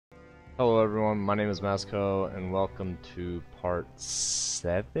Hello everyone, my name is Masco and welcome to part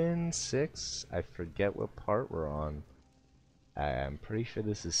 7, 6? I forget what part we're on. I'm pretty sure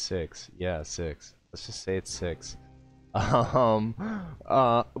this is 6. Yeah, 6. Let's just say it's 6. Um,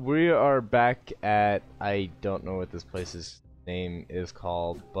 we are back at, I don't know what this place's name is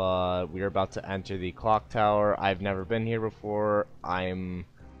called, but we are about to enter the clock tower. I've never been here before. I'm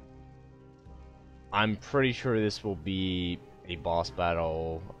pretty sure this will be a boss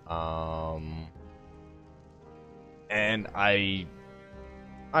battle. And I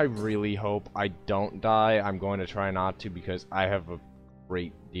really hope I don't die. I'm going to try not to because I have a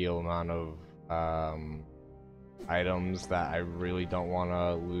great deal amount of items that I really don't want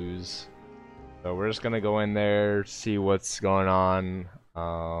to lose. So we're just gonna go in there, see what's going on.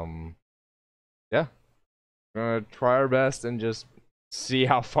 Yeah, we're gonna try our best and just see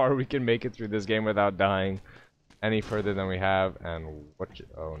how far we can make it through this game without dying any further than we have. And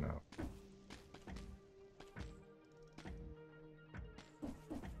oh no.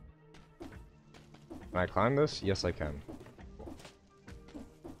 Can I climb this? Yes, I can.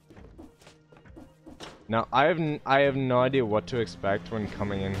 Now, I have no idea what to expect when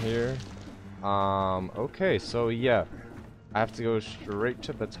coming in here. Okay, so yeah. I have to go straight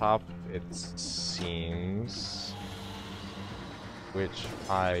to the top, it seems. Which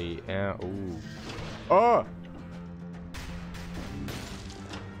I am... Ooh. Oh!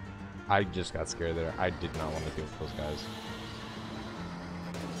 I just got scared there. I did not want to deal with those guys.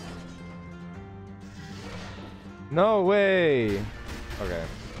 No way! Okay.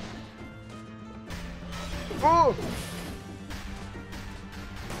 Oh!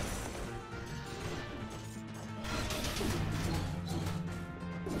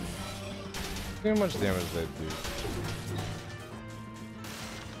 Look how much damage they do.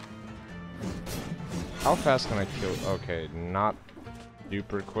 How fast can I kill? Okay, not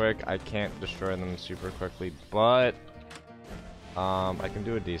super quick. I can't destroy them super quickly, but I can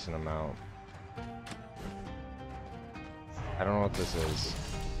do a decent amount. I don't know what this is.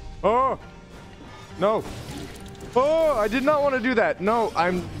 Oh! No! Oh! I did not want to do that! No,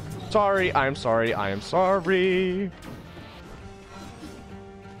 I'm sorry. I'm sorry. I am sorry.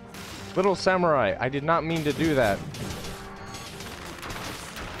 Little samurai, I did not mean to do that.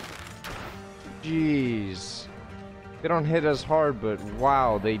 Jeez. They don't hit as hard, but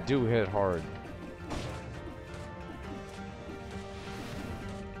wow, they do hit hard.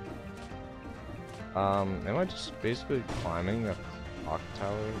 Am I just basically climbing a clock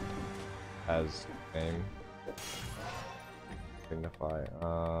tower as name? Signify.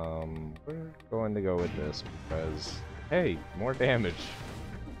 We're going to go with this because, hey, more damage.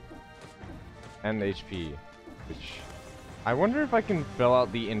 And HP, which I wonder if I can fill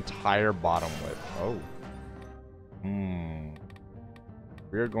out the entire bottom with. Oh.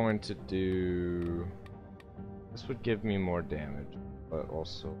 We're going to do... This would give me more damage, but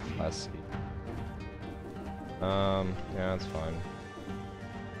also less HP. Yeah, that's fine.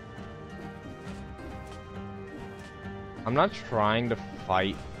 I'm not trying to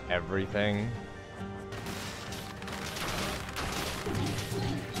fight everything.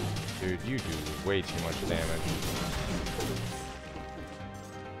 Dude, you do way too much damage.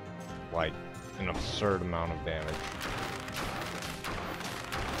 Like, an absurd amount of damage.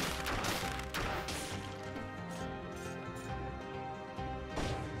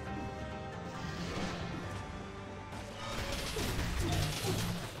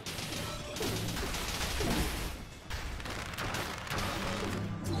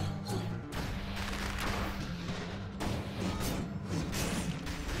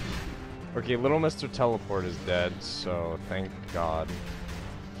 Okay, little Mr. Teleport is dead, so thank God.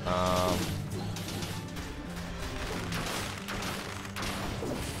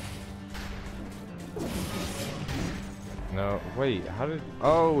 No, wait, how did...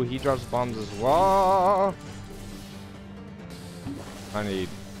 Oh, he drops bombs as well! I need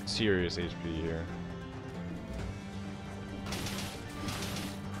serious HP here.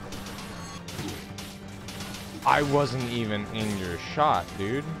 I wasn't even in your shot,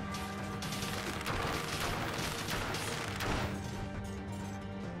 dude.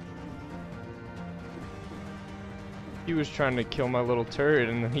 He was trying to kill my little turret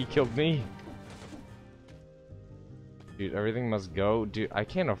and then he killed me. Dude, everything must go. Dude, I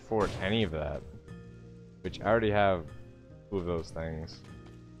can't afford any of that. Which I already have 2 of those things.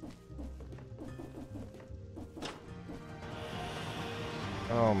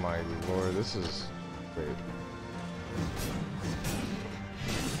 Oh my lord, this is great.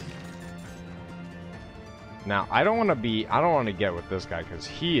 Now, I don't want to get with this guy because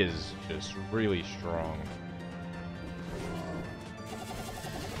he is just really strong.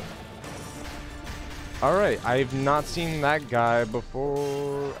 Alright, I've not seen that guy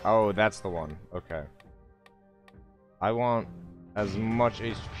before. Oh, that's the one. Okay. I want as much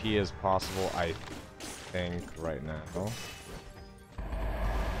HP as possible, I think, right now.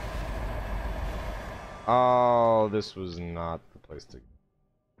 Oh, this was not the place to go.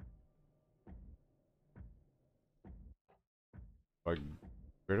 Like,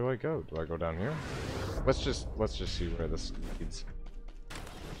 where do I go? Do I go down here? Let's just see where this leads.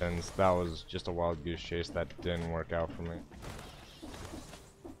 Since that was just a wild goose chase that didn't work out for me.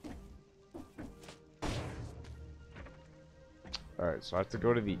 Alright, so I have to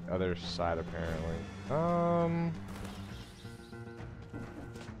go to the other side apparently.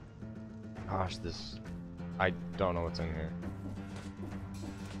 Gosh, this... I don't know what's in here.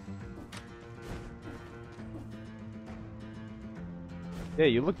 Yeah,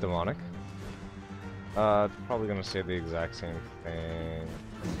 you look demonic. Probably gonna say the exact same thing.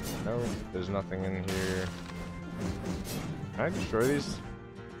 No, there's nothing in here. Can I destroy these?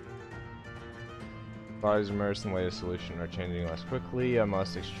 Bodies immersed in the latest solution are changing less quickly. I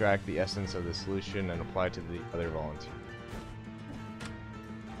must extract the essence of the solution and apply it to the other volunteer.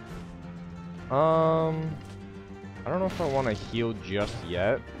 I don't know if I want to heal just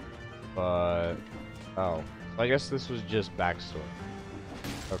yet, but... Oh, so I guess this was just backstory.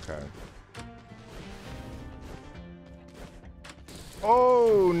 Okay.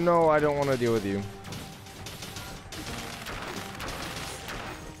 Oh, no, I don't want to deal with you.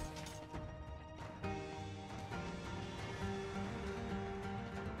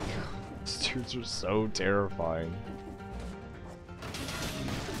 These dudes are so terrifying.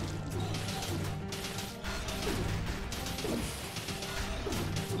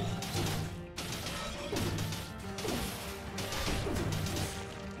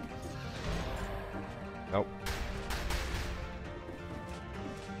 Nope.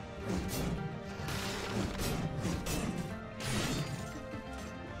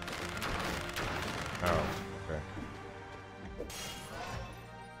 Oh, okay.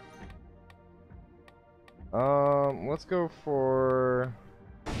 Let's go for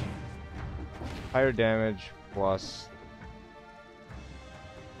higher damage plus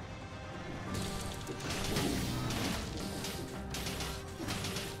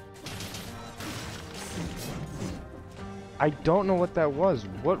I don't know what that was.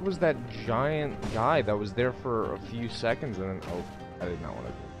 What was that giant guy that was there for a few seconds and then... Oh, I did not want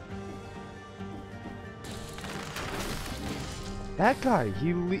to do it. That guy,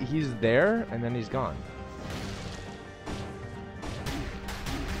 he's there and then he's gone.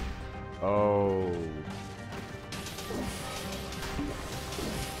 Oh.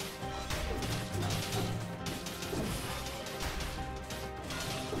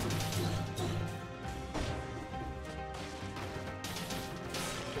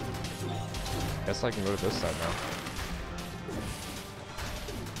 Guess I can go to this side now.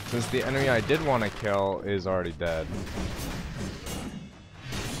 Since the enemy I did want to kill is already dead.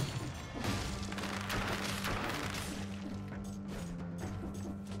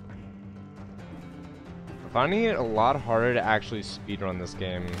 I'm finding it a lot harder to actually speedrun this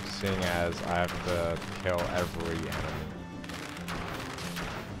game, seeing as I have to kill every enemy.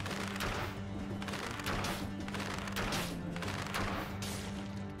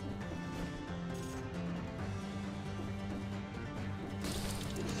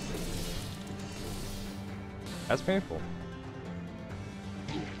 That's painful.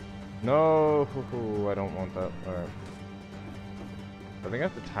 No, I don't want that. Alright. I think I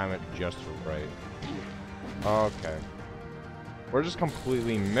have to time it just right. Okay. We're just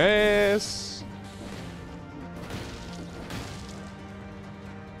completely miss.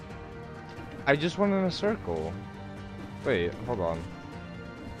 I just went in a circle. Wait, hold on.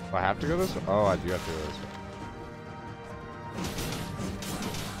 Do I have to go this way? Oh, I do have to go this way.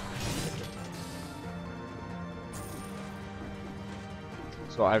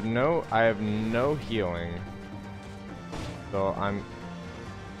 So I have no healing. So I'm...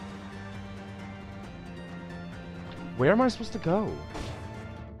 Where am I supposed to go?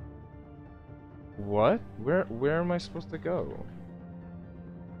 What? Where am I supposed to go?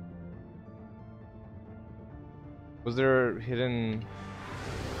 Was there a hidden...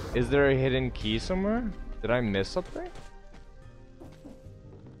 Is there a hidden key somewhere? Did I miss something?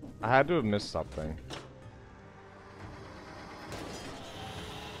 I had to have missed something.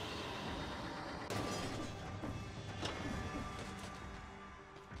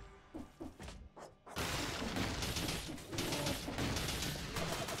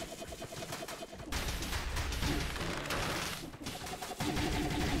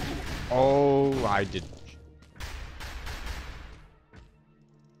 Oh, I did.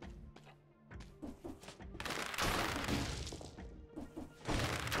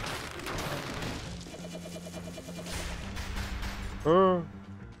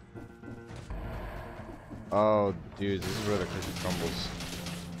 Oh, dude, this is where the cookie crumbles.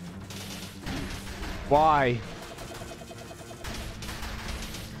 Why?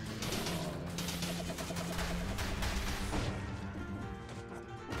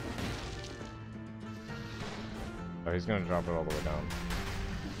 Oh, he's gonna drop it all the way down.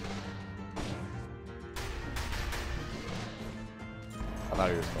 I thought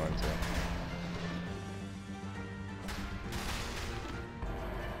he was going to.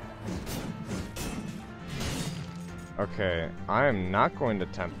 Okay, I am not going to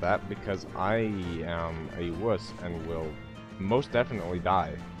attempt that because I am a wuss and will most definitely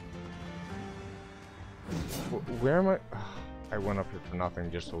die. Where am I? I went up here for nothing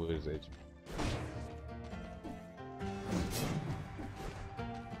just to lose HP.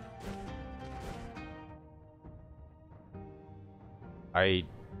 I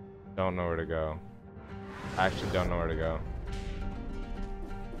don't know where to go. I actually don't know where to go.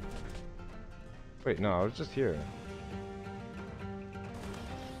 Wait, no, I was just here.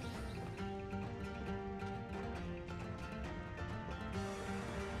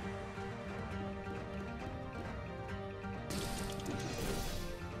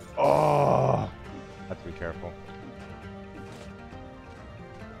 Oh! Have to be careful.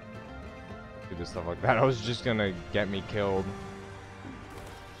 Do this stuff like that. I was just gonna get me killed.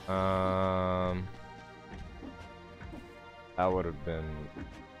 That would have been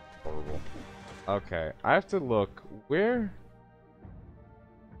horrible. Okay, I have to look. Where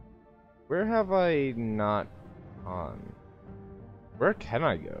have I not gone? Where can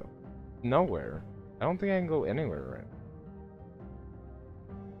I go? Nowhere. I don't think I can go anywhere right now.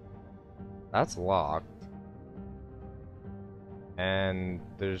 That's locked. And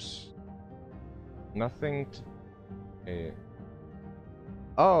there's nothing to... Hey.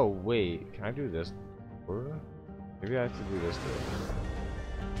 Oh, wait. Can I do this? Maybe I have to do this too.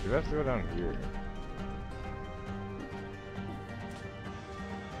 Maybe I have to go down here.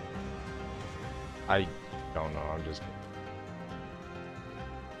 I don't know. I'm just kidding.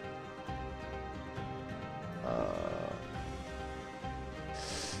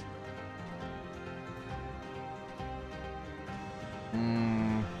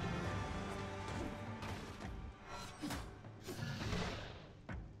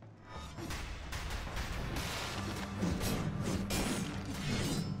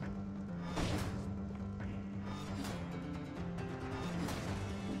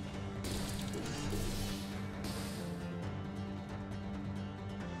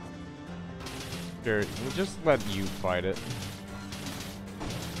 Sure, we'll just let you fight it.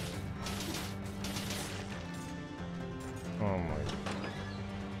 Oh my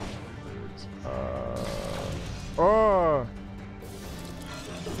god. Oh!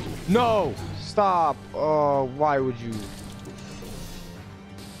 No! Stop! Oh, why would you?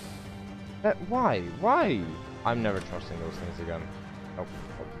 Why? Why? I'm never trusting those things again. Nope.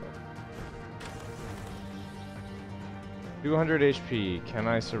 Nope, nope. 200 HP. Can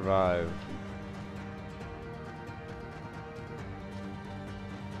I survive?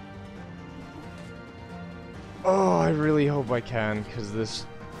 Oh, I really hope I can, because this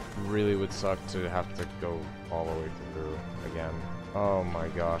really would suck to have to go all the way through again. Oh my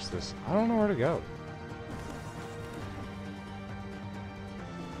gosh, this... I don't know where to go.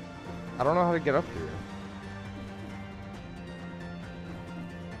 I don't know how to get up here.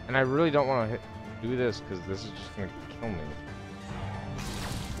 And I really don't want to do this, because this is just going to kill me.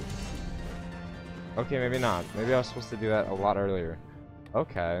 Okay, maybe not. Maybe I was supposed to do that a lot earlier.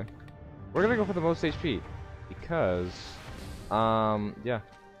 Okay. We're going to go for the most HP. Because, yeah,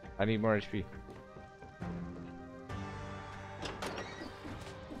 I need more HP.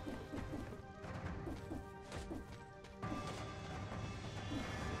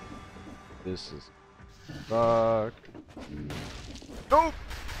 This is fuck. Nope!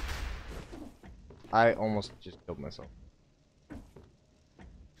 I almost just killed myself.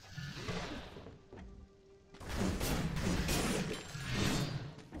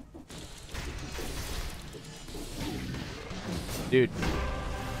 Dude.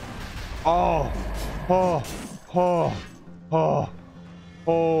 Oh. Oh. Oh. Oh.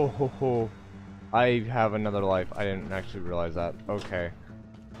 Oh. Ho, ho. I have another life. I didn't actually realize that. Okay.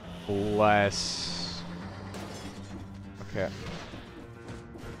 Bless. Okay.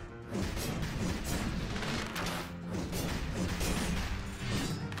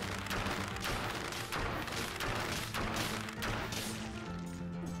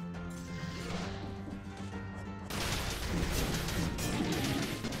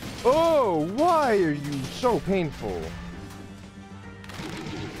 Oh, why are you so painful?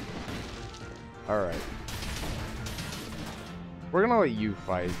 Alright. We're gonna let you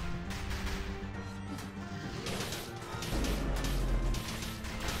fight.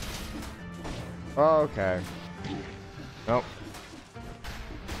 Oh, okay. Nope.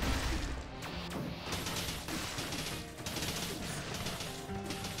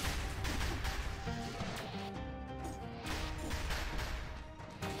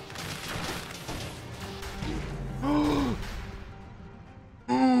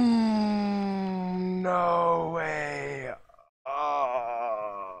 No way.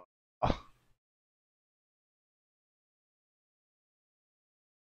 Oh.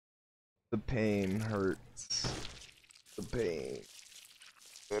 The pain hurts. The pain.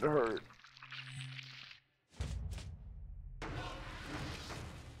 It hurt.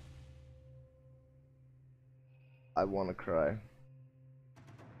 I want to cry.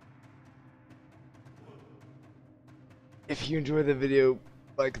 If you enjoyed the video,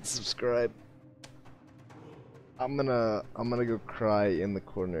 like and subscribe. I'm gonna go cry in the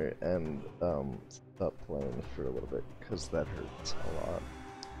corner and stop playing for a little bit because that hurts a lot.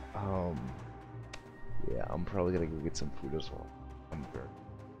 Yeah, I'm probably gonna go get some food as well. I'm very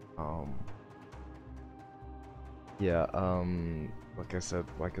yeah, like I said,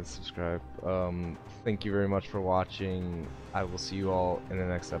 like and subscribe. Thank you very much for watching. I will see you all in the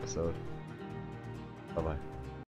next episode. Bye bye.